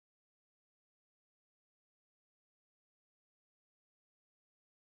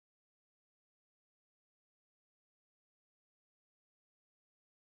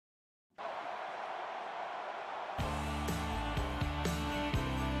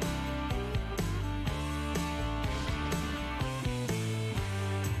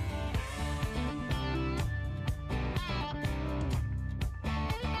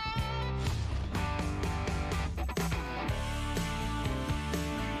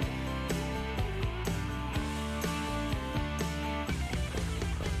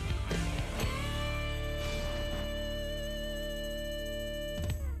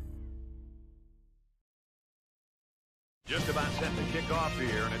Just about set to kick off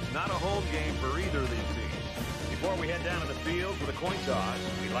here, and it's not a home game for either of these teams. Before we head down to the field for the coin toss,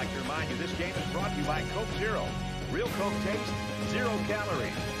 we'd like to remind you this game is brought to you by Coke Zero. Real Coke taste, 0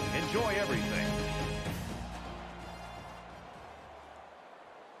 calories. Enjoy everything.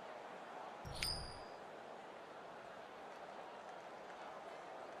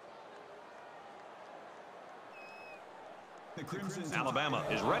 Alabama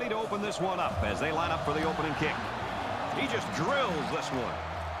is ready to open this one up as they line up for the opening kick. He just drills this one.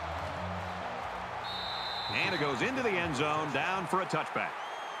 And it goes into the end zone, down for a touchback.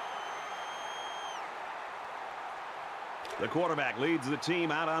 The quarterback leads the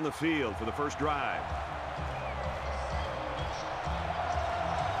team out on the field for the first drive.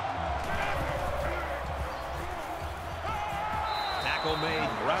 Tackle made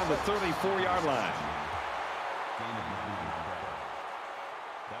around the 34-yard line.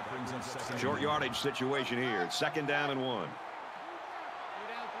 Short yardage situation here. It's 2nd down and 1.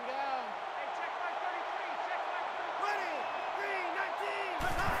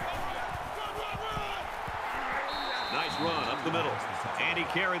 Nice run up the middle. And he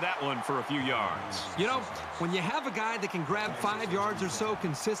carried that one for a few yards. You know, when you have a guy that can grab 5 yards or so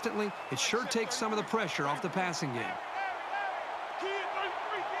consistently, it sure takes some of the pressure off the passing game.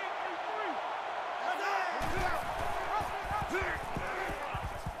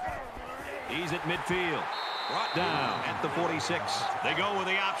 He's at midfield. Brought down at the 46. They go with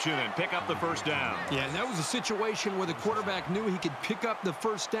the option and pick up the first down. Yeah, and that was a situation where the quarterback knew he could pick up the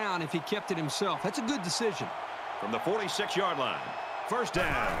first down if he kept it himself. That's a good decision. From the 46-yard line, first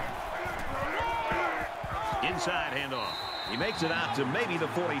down. Inside handoff. He makes it out to maybe the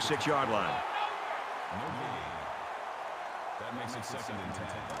 46-yard line. That makes it 2nd and 10.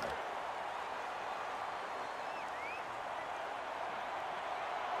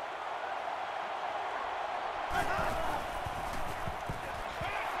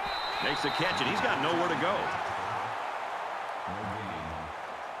 Makes the catch, and he's got nowhere to go. No gain.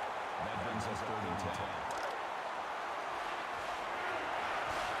 That brings us 3rd and 10.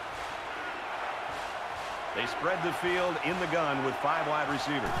 They spread the field in the gun with 5 wide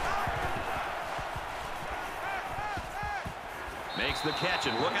receivers. Makes the catch,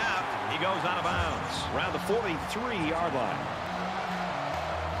 and look out. He goes out of bounds around the 43-yard line.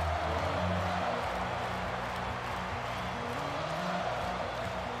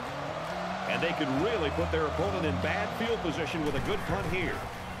 And they could really put their opponent in bad field position with a good punt here.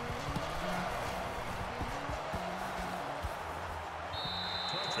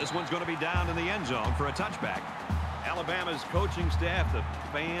 This one's going to be down in the end zone for a touchback. Alabama's coaching staff, the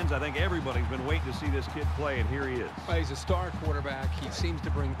fans, I think everybody's been waiting to see this kid play, and here he is. Well, he's a star quarterback. He seems to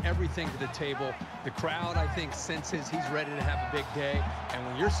bring everything to the table. The crowd, I think, senses he's ready to have a big day. And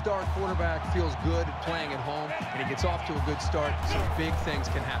when your star quarterback feels good at playing at home and he gets off to a good start, some big things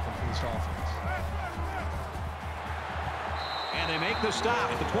can happen for this offense. And they make the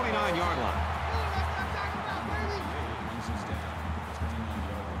stop at the 29-yard line.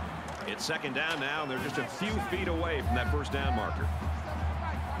 It's 2nd down now, and they're just a few feet away from that first down marker.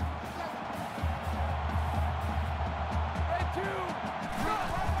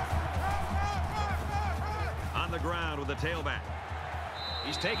 On the ground with the tailback.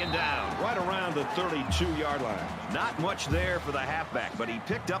 He's taken down right around the 32-yard line. Not much there for the halfback, but he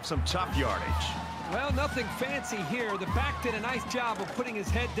picked up some tough yardage. Well, nothing fancy here. The back did a nice job of putting his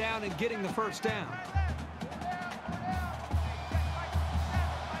head down and getting the first down.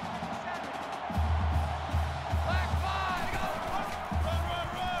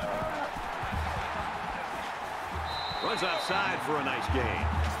 Runs outside for a nice gain.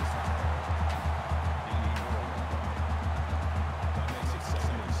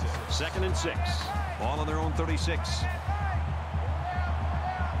 Second and 6. Ball on their own 36.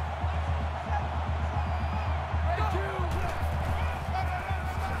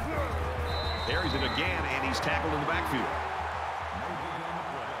 Carries it again, and he's tackled in the backfield.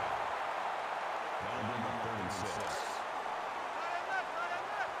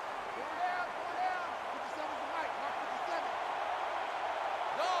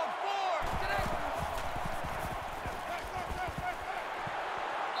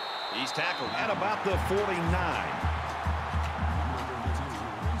 He's tackled at about the 49.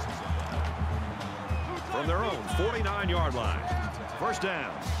 From their own 49-yard line. First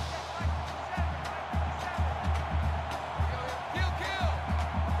down.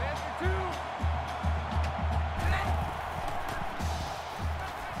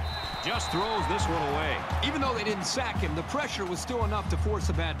 Just throws this one away. Even though they didn't sack him, the pressure was still enough to force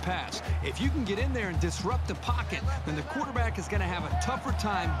a bad pass. If you can get in there and disrupt the pocket, then the quarterback is going to have a tougher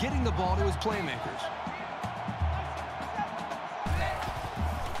time getting the ball to his playmakers.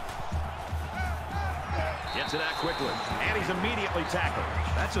 Gets it out quickly. And he's immediately tackled.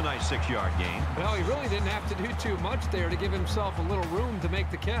 That's a nice 6-yard gain. Well, he really didn't have to do too much there to give himself a little room to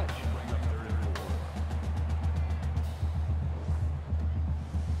make the catch.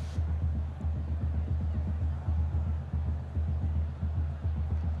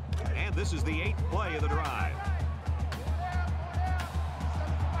 And this is the 8th play of the drive.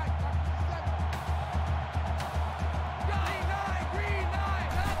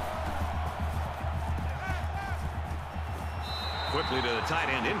 Quickly to the tight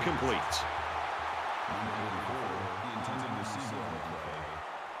end, incomplete. He intended to see on the play.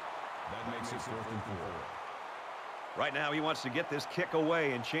 That makes it 4th and 4. Right now, he wants to get this kick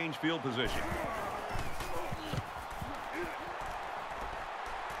away and change field position.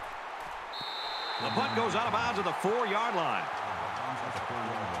 The punt goes out of bounds at the 4-yard line.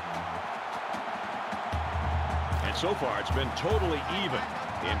 And so far, it's been totally even.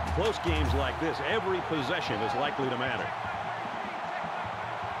 In close games like this, every possession is likely to matter.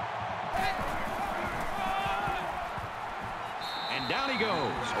 And down he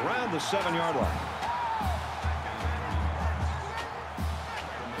goes, around the 7-yard line.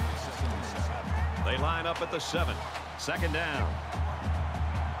 They line up at the 7. 2nd down.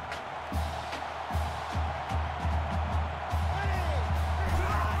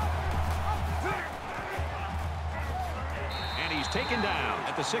 And he's taken down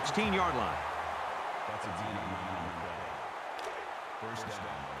at the 16-yard line. That's a D on the 1st down.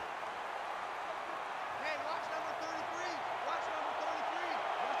 Hey, watch number 33. Watch number 33.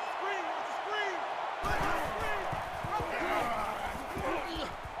 Watch the screen. Watch the screen. Watch the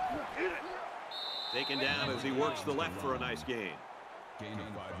screen. Taken down as he works the left for a nice gain. Gain of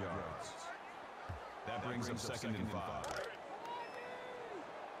 5 yards. That brings up 2nd and 5.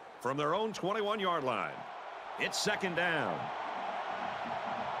 From their own 21-yard line, it's 2nd down.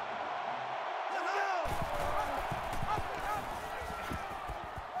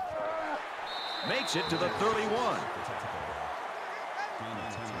 Makes it to the 31. Gain of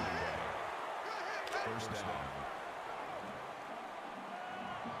 10 on the way. 1st down.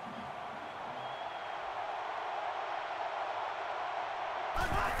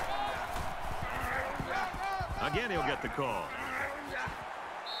 Again, he'll get the call.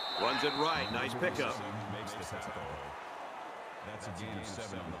 Runs it right. Nice pickup. Makes the tackle. That's a gain of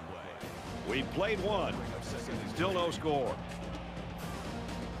 7 on the play. We've played one. Still no score.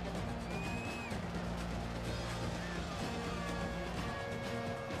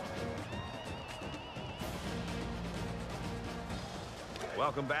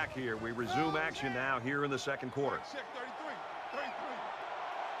 Welcome back here. We resume action now here in the 2nd quarter. Check 33. 33.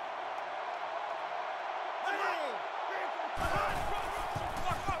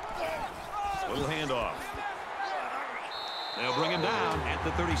 Little handoff. They'll bring him down at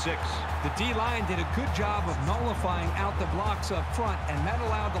the 36. The D-line did a good job of nullifying out the blocks up front, and that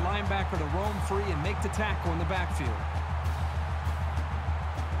allowed the linebacker to roam free and make the tackle in the backfield.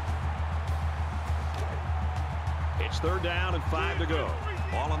 It's 3rd down and 5 to go.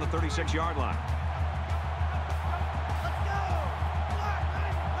 Ball on the 36-yard line.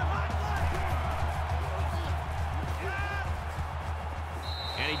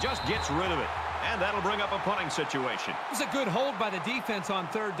 And he just gets rid of it. And that'll bring up a punting situation. It was a good hold by the defense on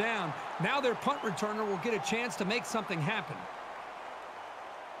 3rd down. Now their punt returner will get a chance to make something happen.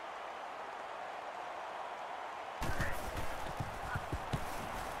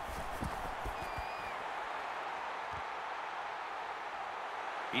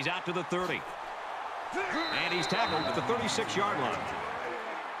 He's out to the 30. And he's tackled at the 36-yard line.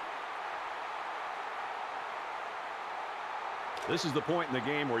 This is the point in the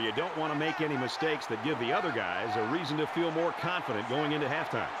game where you don't want to make any mistakes that give the other guys a reason to feel more confident going into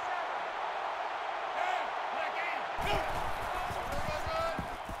halftime.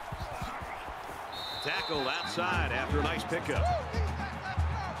 Tackled outside after a nice pickup.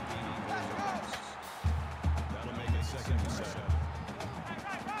 That'll make it 2nd and 7.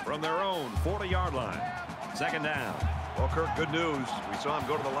 From their own 40-yard line. 2nd down. Well, Kirk, good news. We saw him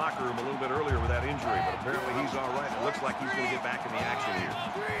go to the locker room a little bit earlier with that injury, but apparently he's all right. It looks like he's going to get back in the action here.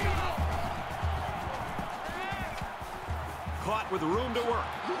 Caught with room to work.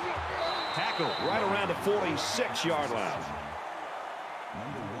 Tackle right around the 46-yard line.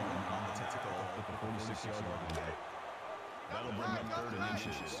 Number 1 on the tackle at the 46-yard line. That'll bring up 3rd and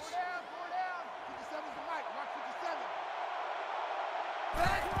inches. 4 down. 57's the mic. Watch 57.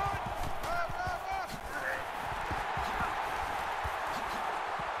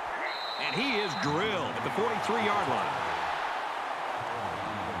 And he is drilled at the 43-yard line.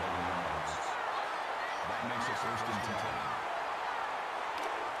 That makes it 1st and 10.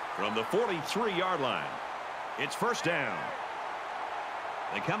 From the 43-yard line, It's first down.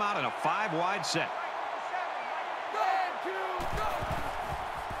 They come out in a 5-wide set.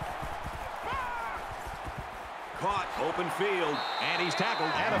 Caught, open field, and he's tackled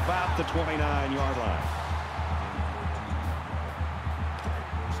at about the 29-yard line.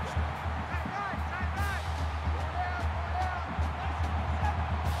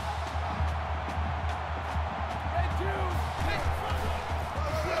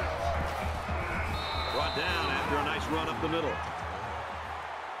 Brought down after a nice run up the middle.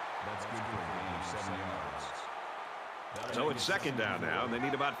 That's good for a gain of 7 yards. So it's second down now, and they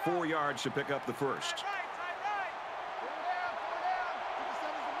need about 4 yards to pick up the first.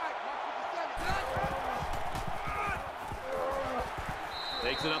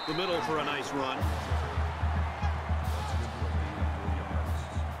 Takes it up the middle for a nice run.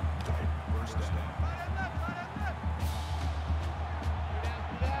 First down.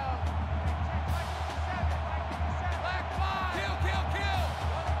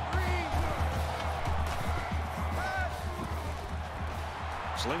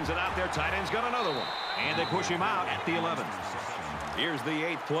 Slings it out there. Tight end's got another one. And they push him out at the 11. Here's the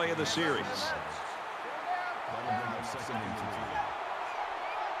 8th play of the series. That'll bring up second and 3.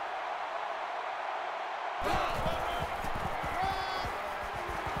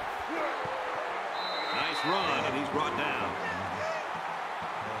 Nice run, and he's brought down.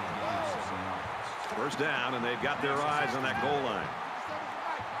 First down, and they've got their eyes on that goal line.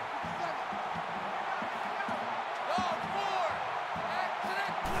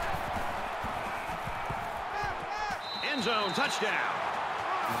 End zone touchdown.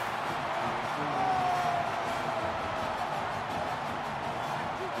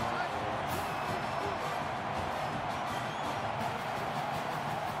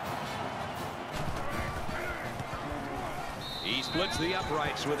 He splits the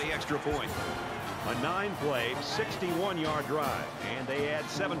uprights with the extra point. A 9-play, 61-yard drive, and they add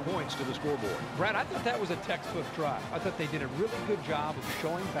 7 points to the scoreboard. Brad, I thought that was a textbook drive. I thought they did a really good job of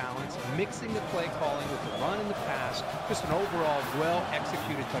showing balance, mixing the play calling with the run and the pass. Just an overall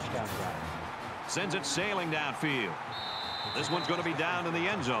well-executed touchdown drive. Sends it sailing downfield. This one's going to be down in the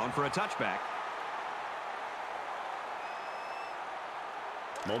end zone for a touchback.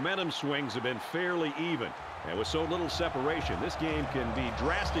 Momentum swings have been fairly even. And with so little separation, this game can be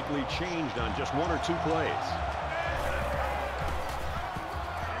drastically changed on just 1 or 2 plays.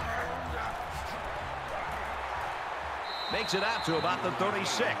 Makes it out to about the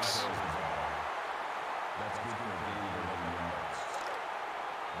 36. That's good for a gain of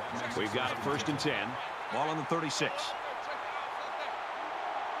 11 yards. We've got a first and 10. Ball on the 36.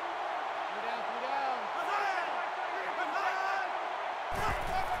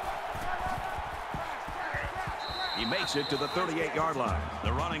 He makes it to the 38-yard line.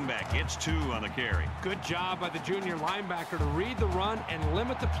 The running back gets 2 on the carry. Good job by the junior linebacker to read the run and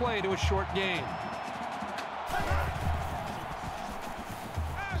limit the play to a short gain.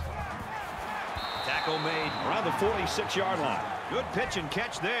 Tackle made around the 46-yard line. Good pitch and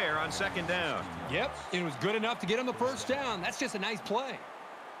catch there on second down. Yep, it was good enough to get him the first down. That's just a nice play.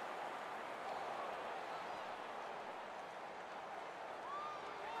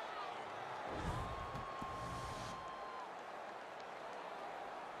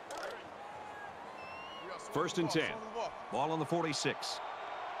 First and 10. Ball on the 46.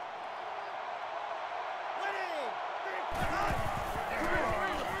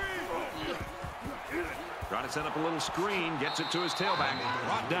 Trying to set up a little screen. Gets it to his tailback.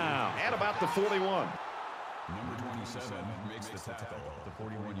 Brought down at about the 41. Number 27 makes the tackle at the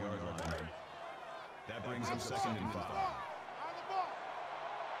 41-yard line. That brings up second and 5.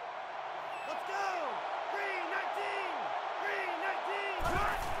 Let's go! Green 19! Green 19!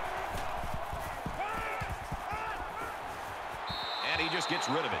 And he just gets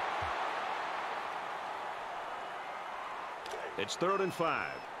rid of it. It's 3rd and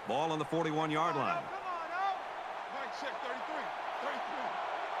 5. Ball on the 41-yard line. Come on, out! Mike, check 33.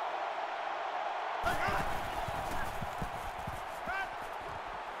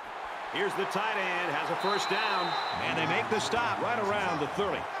 33. Here's the tight end. Has a first down. And they make the stop right around the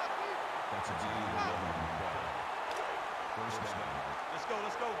 30. That's a gain of 11 on the play. First down. Let's go,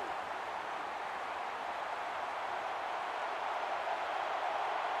 let's go.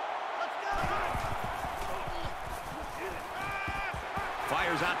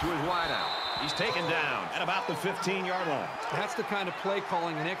 Fires out to his wideout. He's taken down at about the 15-yard line. That's the kind of play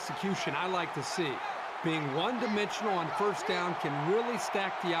calling and execution I like to see. Being one-dimensional on first down can really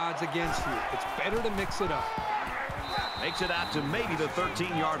stack the odds against you. It's better to mix it up. Makes it out to maybe the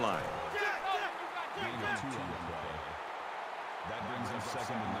 13-yard line. Gain of 2 on the play. That brings up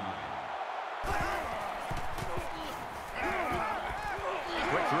second and 9.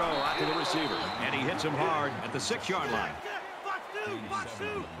 receiver, and he hits him hard at the 6-yard line. That'll make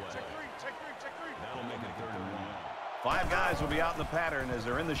it 3rd and 1. 5 guys will be out in the pattern as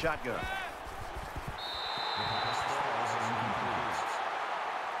they're in the shotgun. The pass falls as incomplete.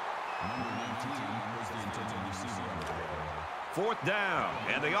 Number 19 was the intended receiver on the play. 4th down,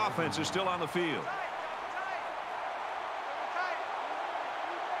 and the offense is still on the field.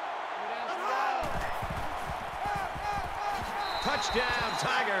 Touchdown,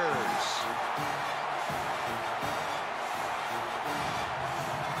 Tigers!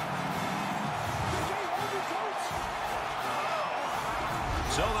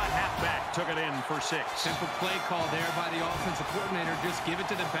 So the halfback took it in for 6. Simple play call there by the offensive coordinator. Just give it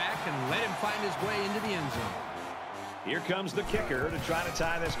to the back and let him find his way into the end zone. Here comes the kicker to try to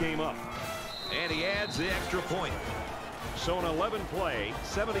tie this game up. And he adds the extra point. So an 11-play,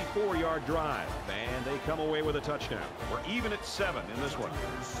 74-yard drive. And they come away with a touchdown. We're even at 7 in this one.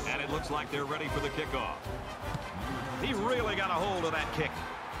 And it looks like they're ready for the kickoff. He really got a hold of that kick.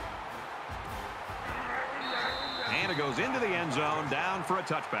 And it goes into the end zone, down for a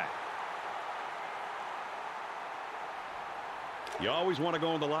touchback. You always want to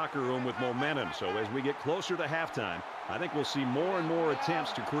go in the locker room with momentum, so as we get closer to halftime, I think we'll see more and more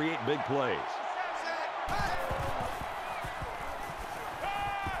attempts to create big plays.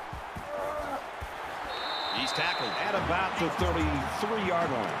 He's tackled at about the 33-yard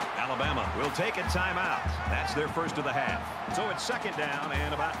line. Alabama will take a timeout. That's their first of the half. So it's 2nd down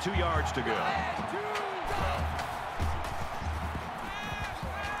and about 2 yards to go.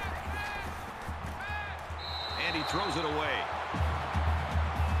 And he throws it away.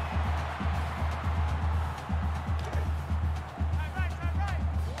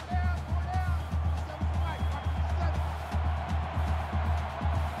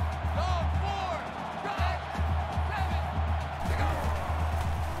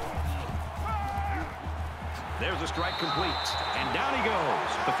 There's a strike complete, and down he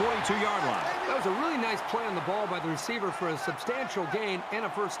goes at the 42-yard line. That was a really nice play on the ball by the receiver for a substantial gain and a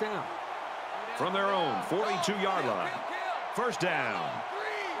first down. From their own 42-yard line. 1st down.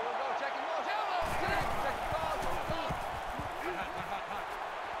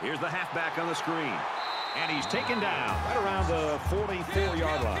 Here's the halfback on the screen. And he's taken down right around the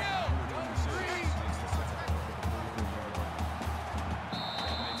 44-yard line.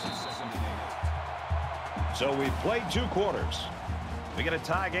 So we've played 2 quarters. We get a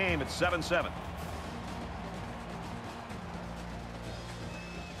tie game at 7-7.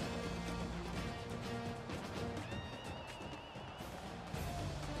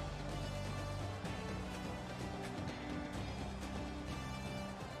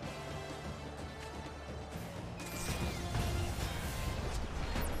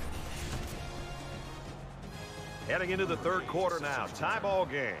 Heading into the 3rd quarter now. Tie ball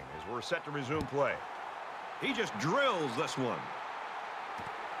game as we're set to resume play. He just drills this one.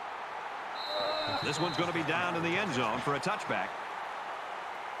 This one's going to be down in the end zone for a touchback.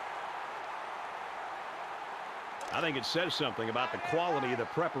 I think it says something about the quality of the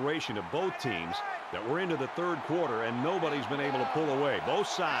preparation of both teams that we're into the 3rd quarter and nobody's been able to pull away. Both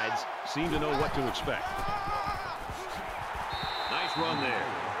sides seem to know what to expect. Nice run there.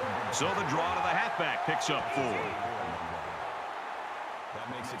 So the draw to the halfback picks up 4. That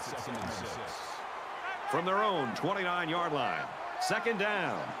makes it 2nd and 6. From their own 29-yard line. 2nd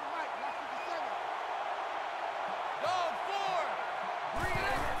down.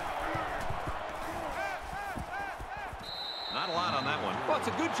 Not a lot on that one. Well, it's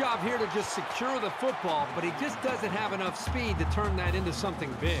a good job here to just secure the football, but he just doesn't have enough speed to turn that into something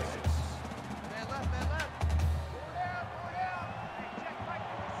big.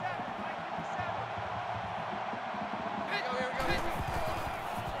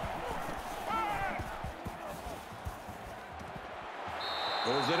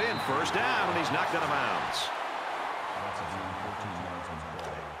 Pulls it in, 1st down, and he's knocked out of bounds.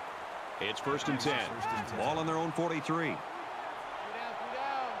 It's 1st and 10. Ball on their own 43.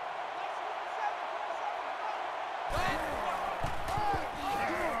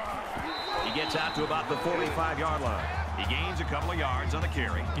 He gets out to about the 45-yard line. He gains a couple of yards on the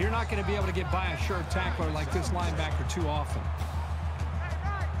carry. You're not going to be able to get by a sure tackler like this linebacker too often.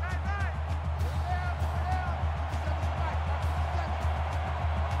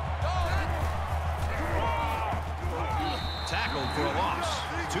 Tackled for a loss.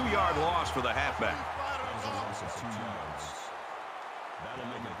 2-yard loss for the halfback. That was a loss of 2 yards. That'll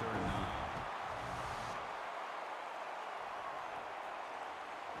make it 3rd and 9.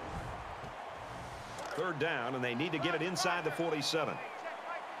 Third down, and they need to get it inside the 47.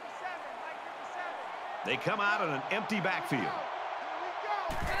 They come out in an empty backfield.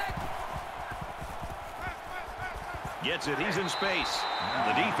 Gets it. He's in space.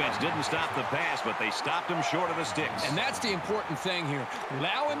 The defense didn't stop the pass, but they stopped him short of the sticks. And that's the important thing here.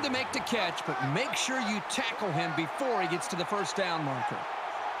 Allow him to make the catch, but make sure you tackle him before he gets to the first down marker.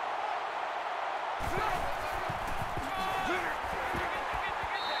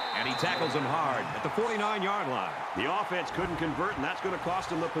 And he tackles him hard at the 49-yard line. The offense couldn't convert, and that's going to cost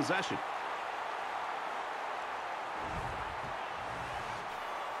him the possession.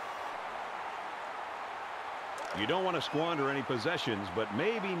 You don't want to squander any possessions, but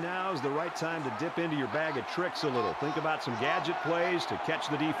maybe now's the right time to dip into your bag of tricks a little. Think about some gadget plays to catch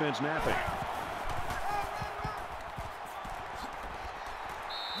the defense napping.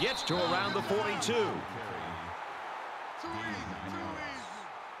 Gets to around the 42.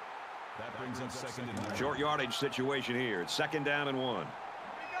 That brings up second and 9. Short yardage situation here. It's second down and 1.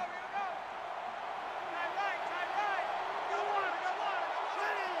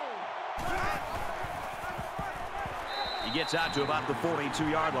 He gets out to about the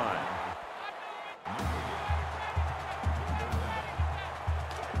 42-yard line.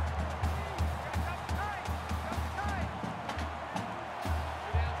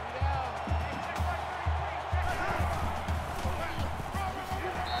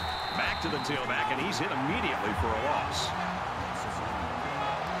 Back to the tailback, and he's hit immediately for a loss.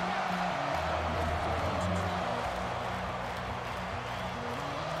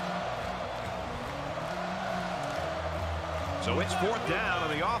 So it's fourth down,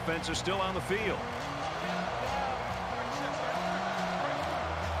 and the offense is still on the field.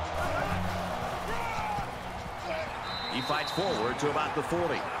 He fights forward to about the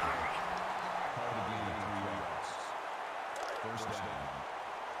 40. First down.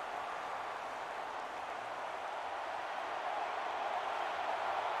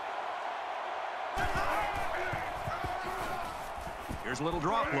 Here's a little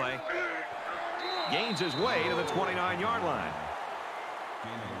draw play. Gains his way to the 29-yard line.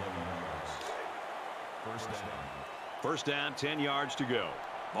 Gain of 11 yards. First down. First down, 10 yards to go.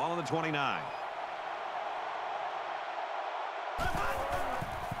 Ball on the 29.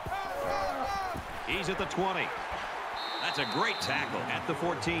 He's at the 20. That's a great tackle at the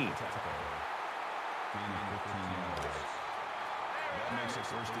 14. Gain of 15 yards. That makes it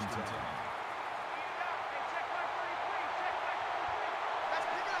first and 10.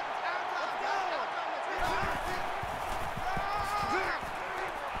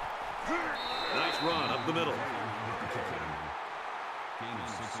 Nice run up the middle. Gain of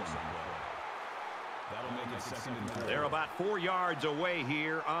 6 on the play. That'll make it second and 4. They're about 4 yards away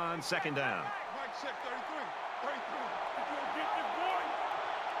here on second down. Mike, check 33. 33. You gonna get this, boy?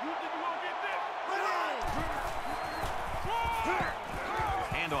 You think you gonna get this?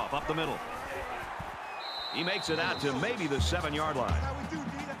 Handoff up the middle. He makes it out to maybe the 7-yard line. How we do, D?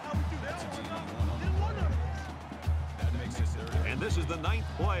 How we do? That's a gain of 1 on the play. That makes it third. And this is the 9th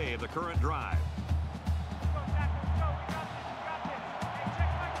play of the current drive.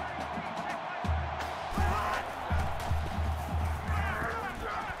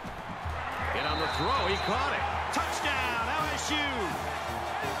 And on the throw, he caught it. Touchdown, LSU!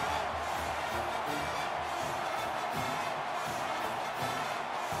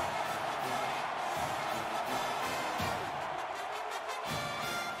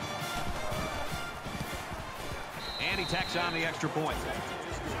 And he tacks on the extra point.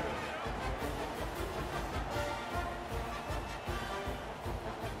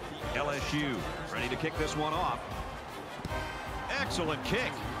 LSU ready to kick this one off. Excellent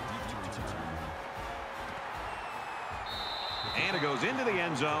kick. And it goes into the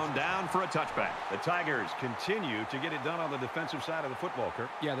end zone, down for a touchback. The Tigers continue to get it done on the defensive side of the football, Kirk.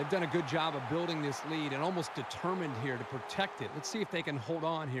 Yeah, they've done a good job of building this lead and almost determined here to protect it. Let's see if they can hold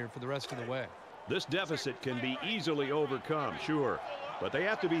on here for the rest of the way. This deficit can be easily overcome, sure. But they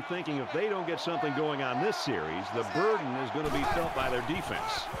have to be thinking if they don't get something going on this series, the burden is going to be felt by their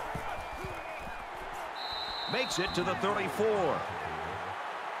defense. Makes it to the 34.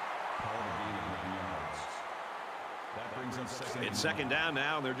 It's second down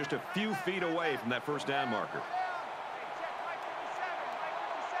now, and they're just a few feet away from that first down marker.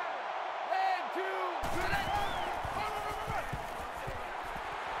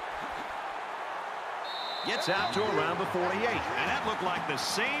 Gets out to around the 48, and that looked like the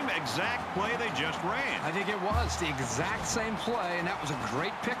same exact play they just ran. I think it was the exact same play, and that was a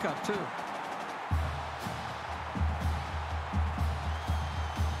great pickup, too.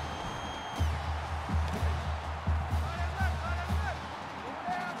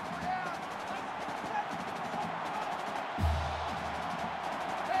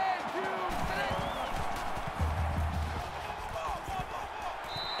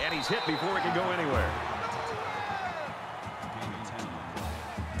 And he's hit before he can go anywhere.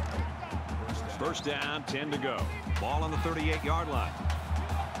 First down, 10 to go. Ball on the 38-yard line.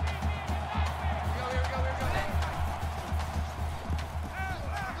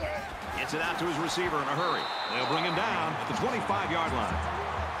 Gets it out to his receiver in a hurry. They'll bring him down at the 25-yard line.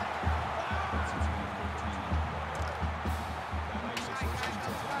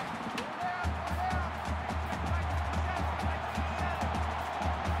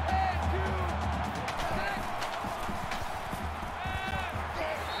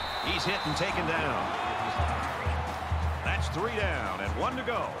 He's hit and taken down. That's 3 down and 1 to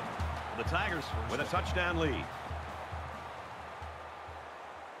go. The Tigers with a touchdown lead.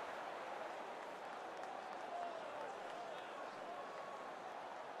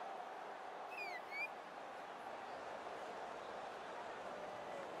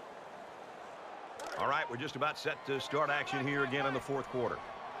 All right, we're just about set to start action here again in the fourth quarter.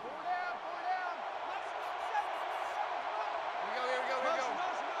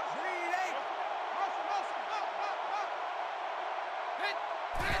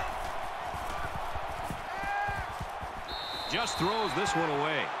 Just throws this one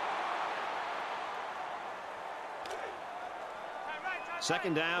away.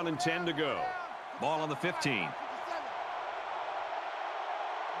 Second down and 10 to go. Ball on the 15.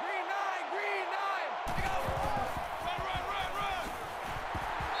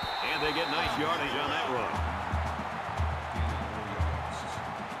 And they get nice yardage on that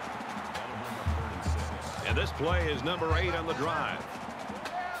run. And this play is number 8 on the drive.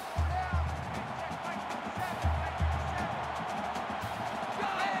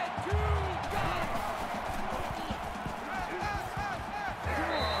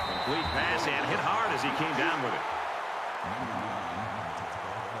 Complete pass and hit hard as he came down with it.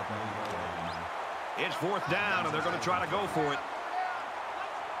 It's fourth down, and they're going to try to go for it.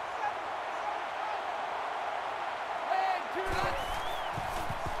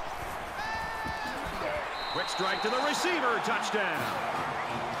 Quick strike to the receiver. Touchdown.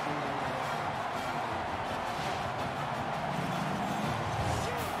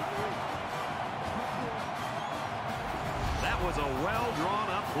 That was a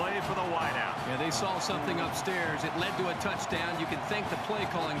well-drawn-up play for the wideout. Yeah, they saw something upstairs. It led to a touchdown. You can thank the play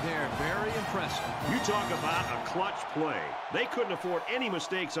calling there. Very impressive. You talk about a clutch play. They couldn't afford any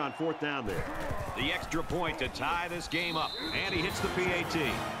mistakes on fourth down there. The extra point to tie this game up. And he hits the PAT.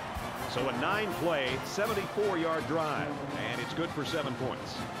 So a 9-play, 74-yard drive. And it's good for 7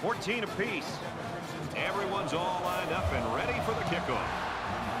 points. 14 apiece. Everyone's all lined up and ready for the kickoff.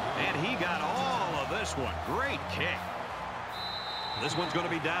 And he got all of this one. Great kick. This one's going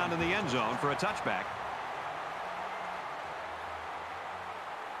to be down in the end zone for a touchback.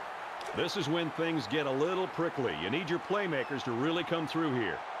 This is when things get a little prickly. You need your playmakers to really come through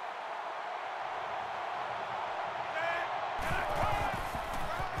here.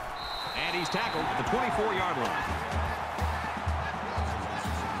 And he's tackled at the 24-yard line.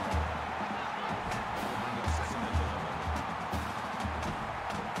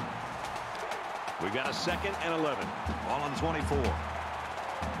 We've got a 2nd and 11. Ball on 24.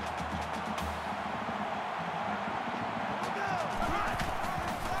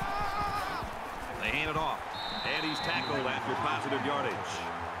 They hand it off. And he's tackled after positive yardage.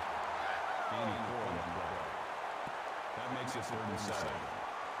 That makes it 3rd and 7.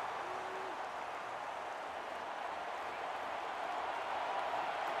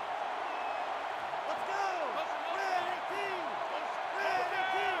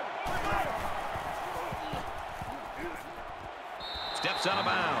 Steps out of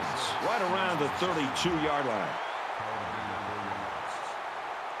bounds right around the 32-yard line.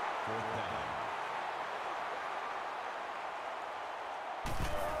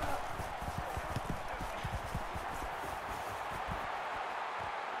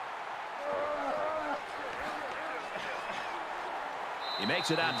 He makes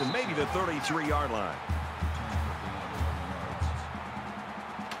it out to maybe the 33-yard line.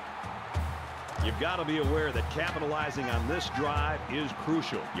 You've got to be aware that capitalizing on this drive is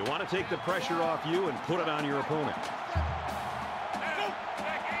crucial. You want to take the pressure off you and put it on your opponent.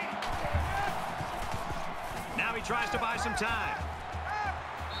 Now he tries to buy some time.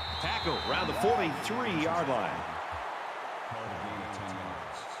 Tackle around the 43-yard line.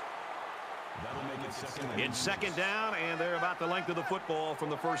 It's second down, and they're about the length of the football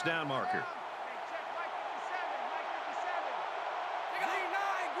from the first down marker.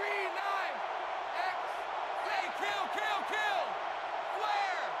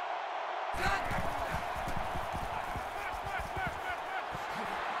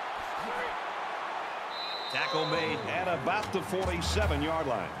 Tackle made at about the 47-yard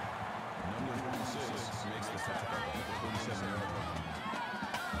line. Number 46 makes the tackle at the 47-yard line.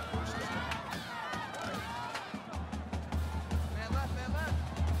 First down.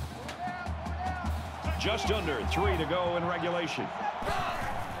 Just under 3 to go in regulation.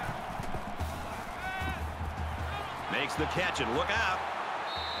 Makes the catch, and look out.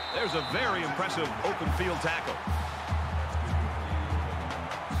 There's a very impressive open field tackle.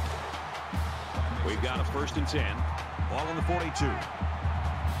 We've got a 1st and 10. Ball on the 42.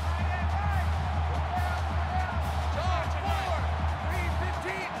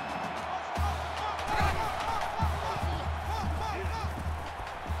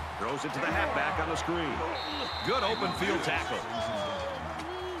 Throws it to the halfback on the screen. Good open field tackle.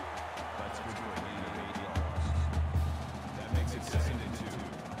 That's good for a gain of 8 yards. That makes it 2nd and 2.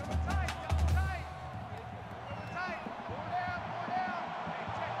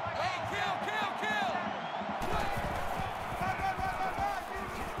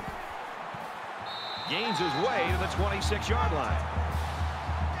 Gains his way to the 26-yard line.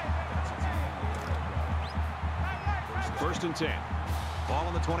 1st and 10. Ball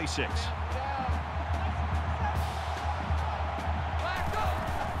on the 26.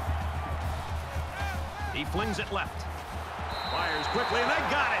 He flings it left. Fires quickly, and they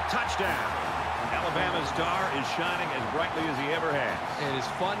got it. Touchdown. Alabama's star is shining as brightly as he ever has. It is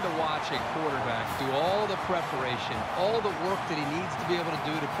fun to watch a quarterback do all the preparation, all the work that he needs to be able to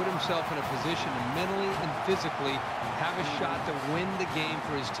do to put himself in a position to mentally and physically have a shot to win the game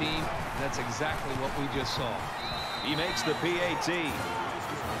for his team. And that's exactly what we just saw. He makes the PAT.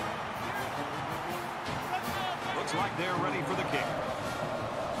 Looks like they're ready for the kick.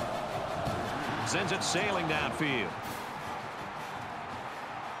 Sends it sailing downfield.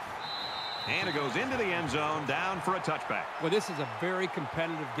 And it goes into the end zone, down for a touchback. Well, this is a very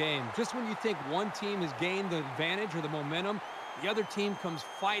competitive game. Just when you think one team has gained the advantage or the momentum, the other team comes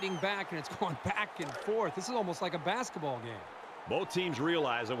fighting back, and it's going back and forth. This is almost like a basketball game. Both teams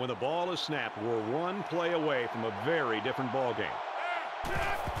realize that when the ball is snapped, we're one play away from a very different ball game.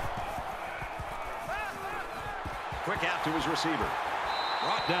 Quick out to his receiver.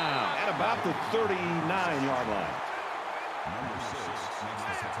 Brought down at about the 39-yard line. Number 6 makes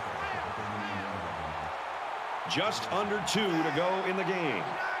the tackle. Just under 2 to go in the game.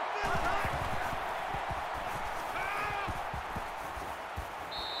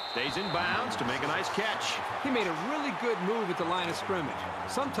 Stays in bounds to make a nice catch. He made a really good move at the line of scrimmage.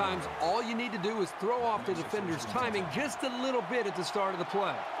 Sometimes all you need to do is throw off the defender's timing just a little bit at the start of the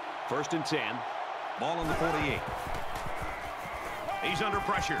play. 1st and 10. Ball on the 48. He's under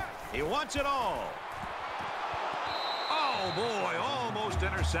pressure. He wants it all. Oh, boy, almost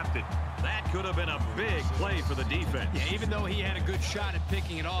intercepted. That could have been a big play for the defense. Yeah, even though he had a good shot at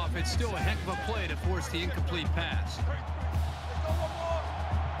picking it off, it's still a heck of a play to force the incomplete pass.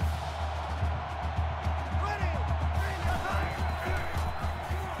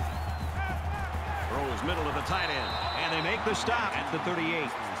 Throws middle to the tight end, and they make the stop at the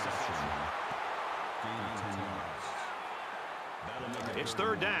 38. It's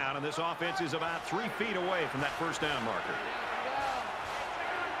 3rd down, and this offense is about 3 feet away from that 1st down marker.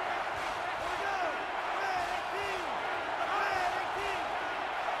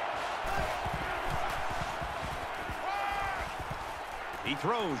 He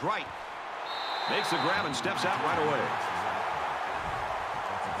throws right. Makes the grab and steps out right away.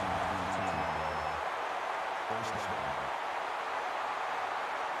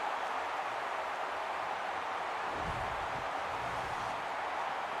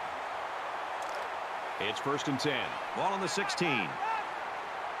 It's 1st and 10. Ball on the 16.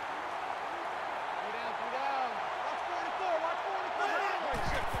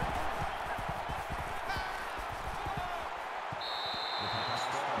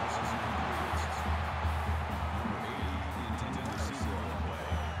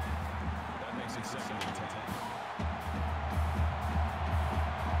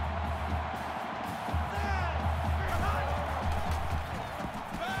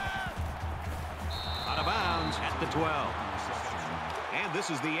 Out of bounds at the 12. And this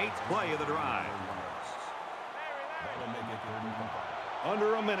is the 8th play of the drive.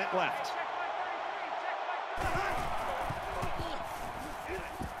 Under a minute left.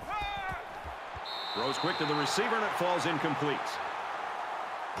 Throws quick to the receiver, and it falls incomplete.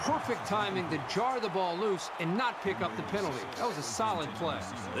 Perfect timing to jar the ball loose and not pick up the penalty. That was a solid play.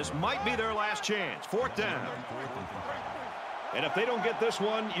 This might be their last chance. 4th down. And if they don't get this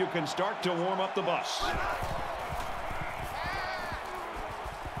one, you can start to warm up the bus.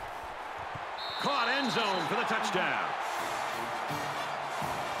 Caught end zone for the touchdown.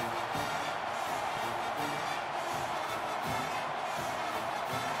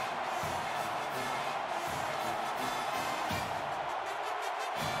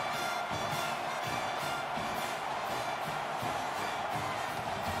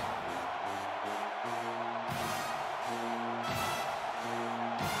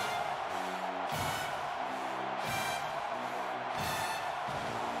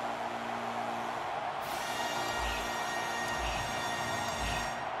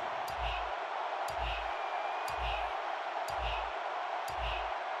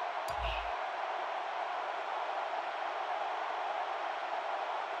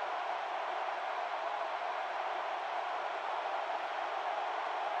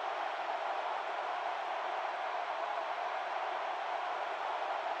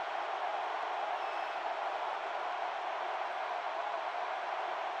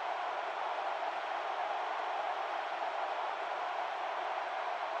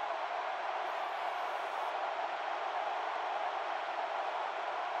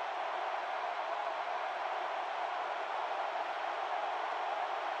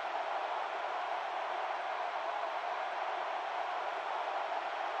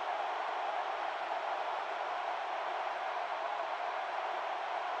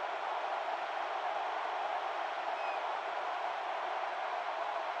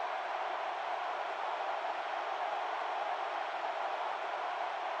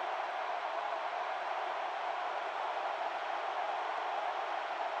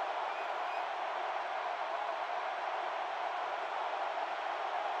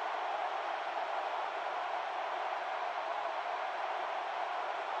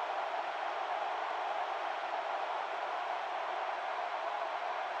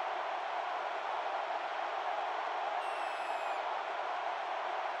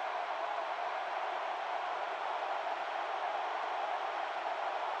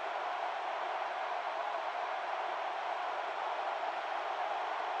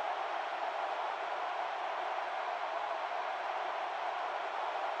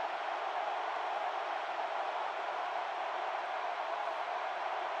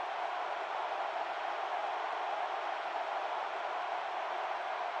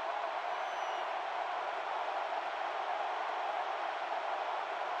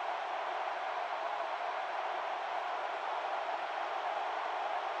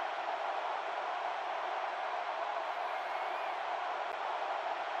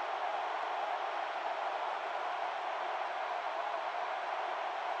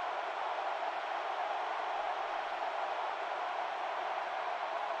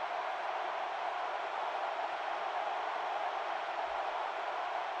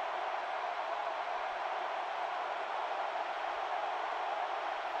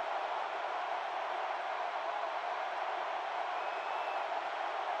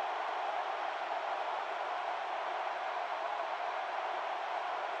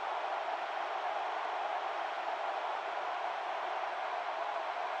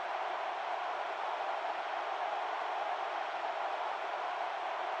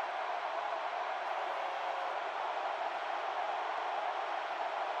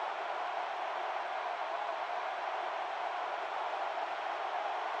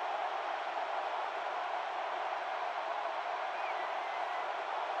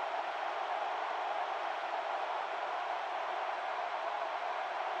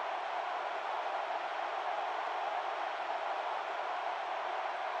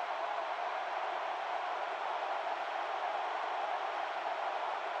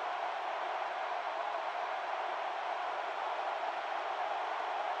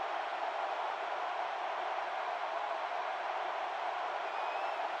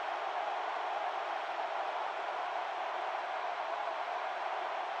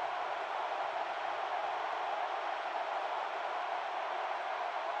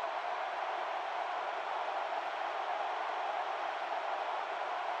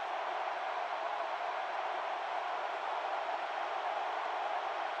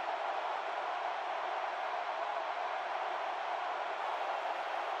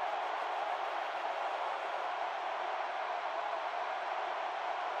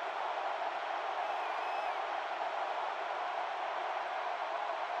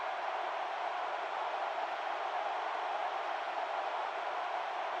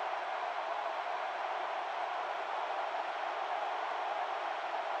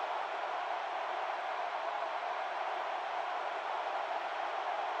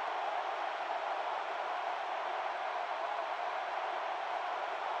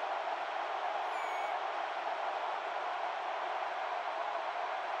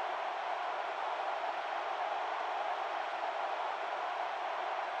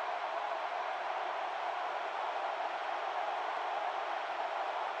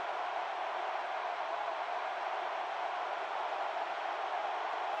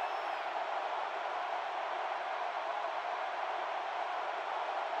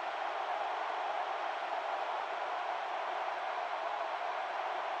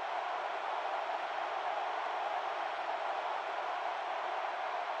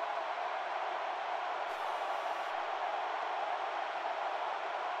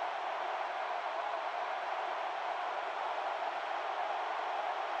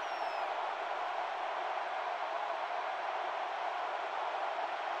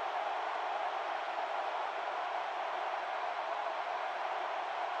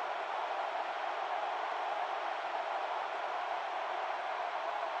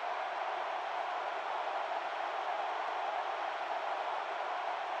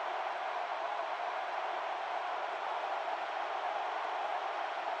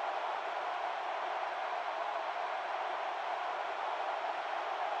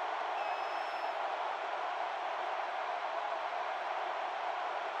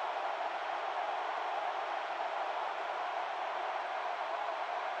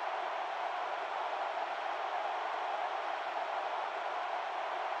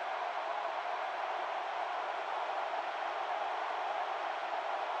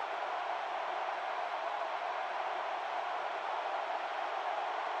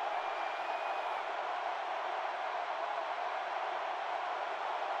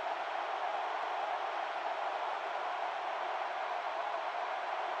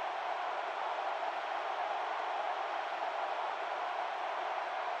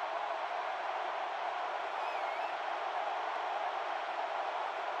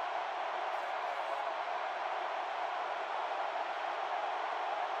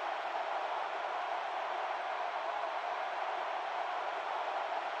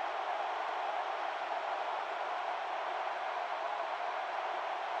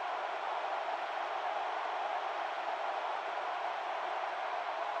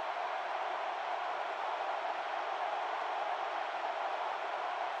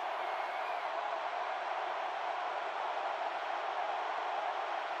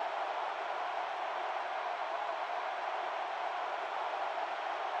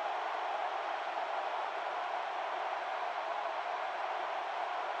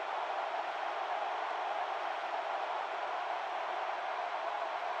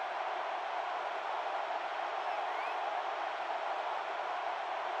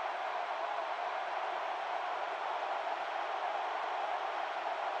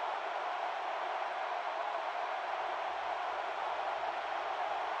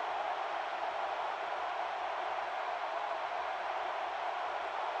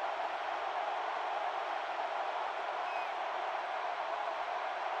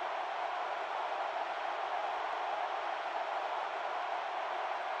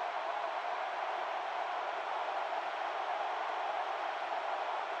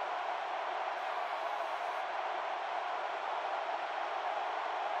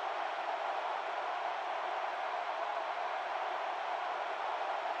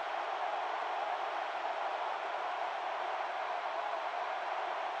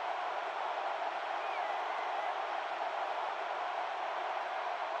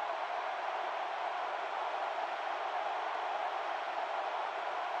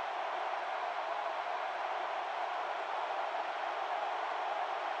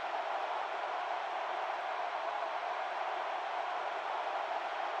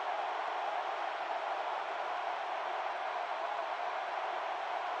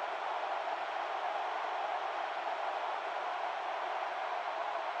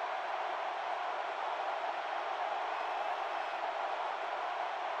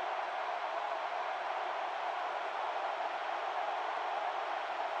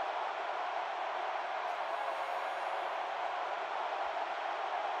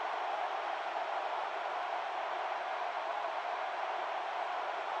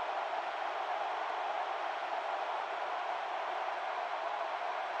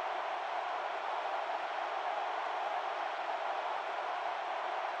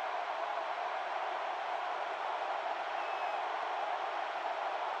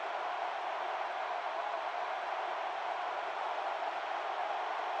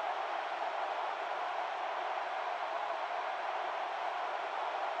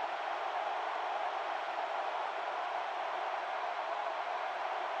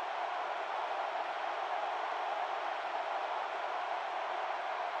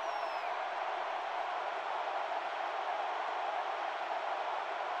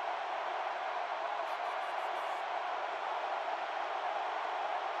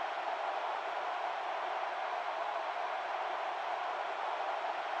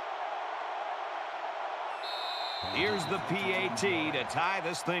 Here's the PAT to tie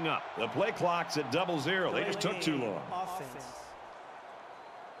this thing up. The play clock's at 0-0. They just took too long. Offense.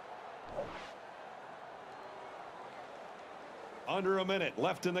 Under a minute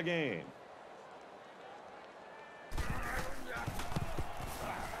left in the game.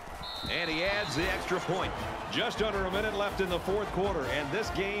 And he adds the extra point. Just under a minute left in the fourth quarter, and this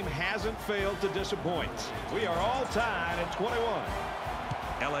game hasn't failed to disappoint. We are all tied at 21.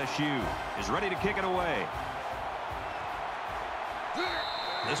 LSU is ready to kick it away.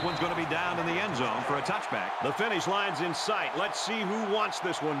 This one's going to be down in the end zone for a touchback. The finish line's in sight. Let's see who wants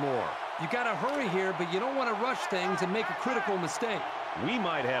this one more. You got to hurry here, but you don't want to rush things and make a critical mistake. We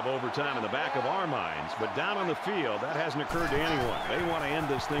might have overtime in the back of our minds, but down on the field, that hasn't occurred to anyone. They want to end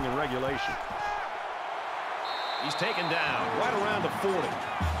this thing in regulation. He's taken down right around the 40.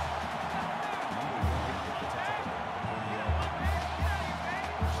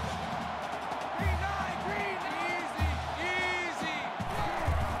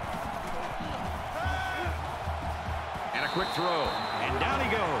 And a quick throw, and down he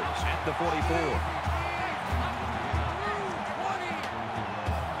goes at the 44.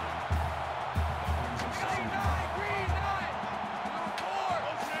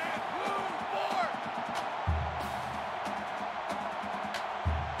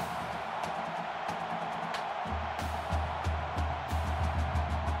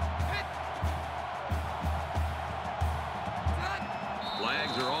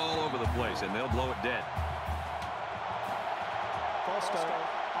 Flags are all over the place, and they'll blow it dead. False start.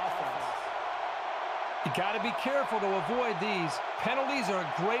 Offense. You got to be careful to avoid these. Penalties are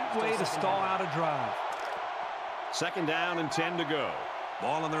a great way to stall out a drive. Second down and 10 to go.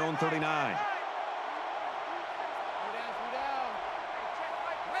 Ball on their own 39.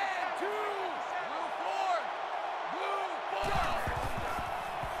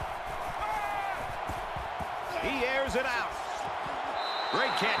 He airs it out.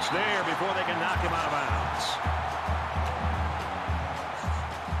 Great catch there before they can knock him out of bounds.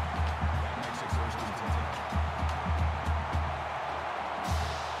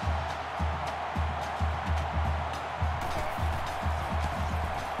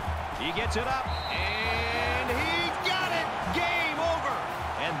 He gets it up, and he got it. Game over.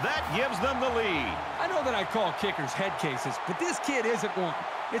 And that gives them the lead. I know that I call kickers head cases, but this kid isn't one.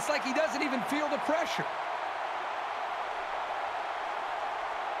 It's like he doesn't even feel the pressure.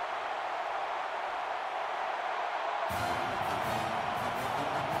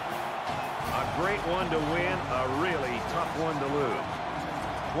 A great one to win, a really tough one to lose.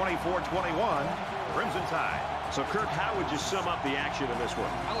 24-21, Crimson Tide. So, Kirk, how would you sum up the action of this one?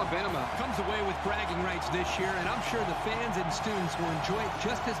 Alabama comes away with bragging rights this year, and I'm sure the fans and students will enjoy it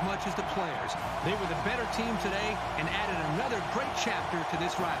just as much as the players. They were the better team today and added another great chapter to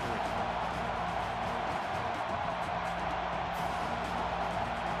this rivalry.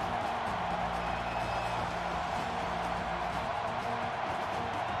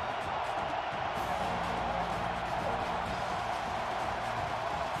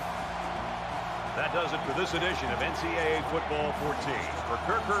 That does it for this edition of NCAA Football 14. For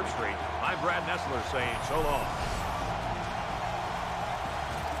Kirk Herbstreit, I'm Brad Nessler saying so long.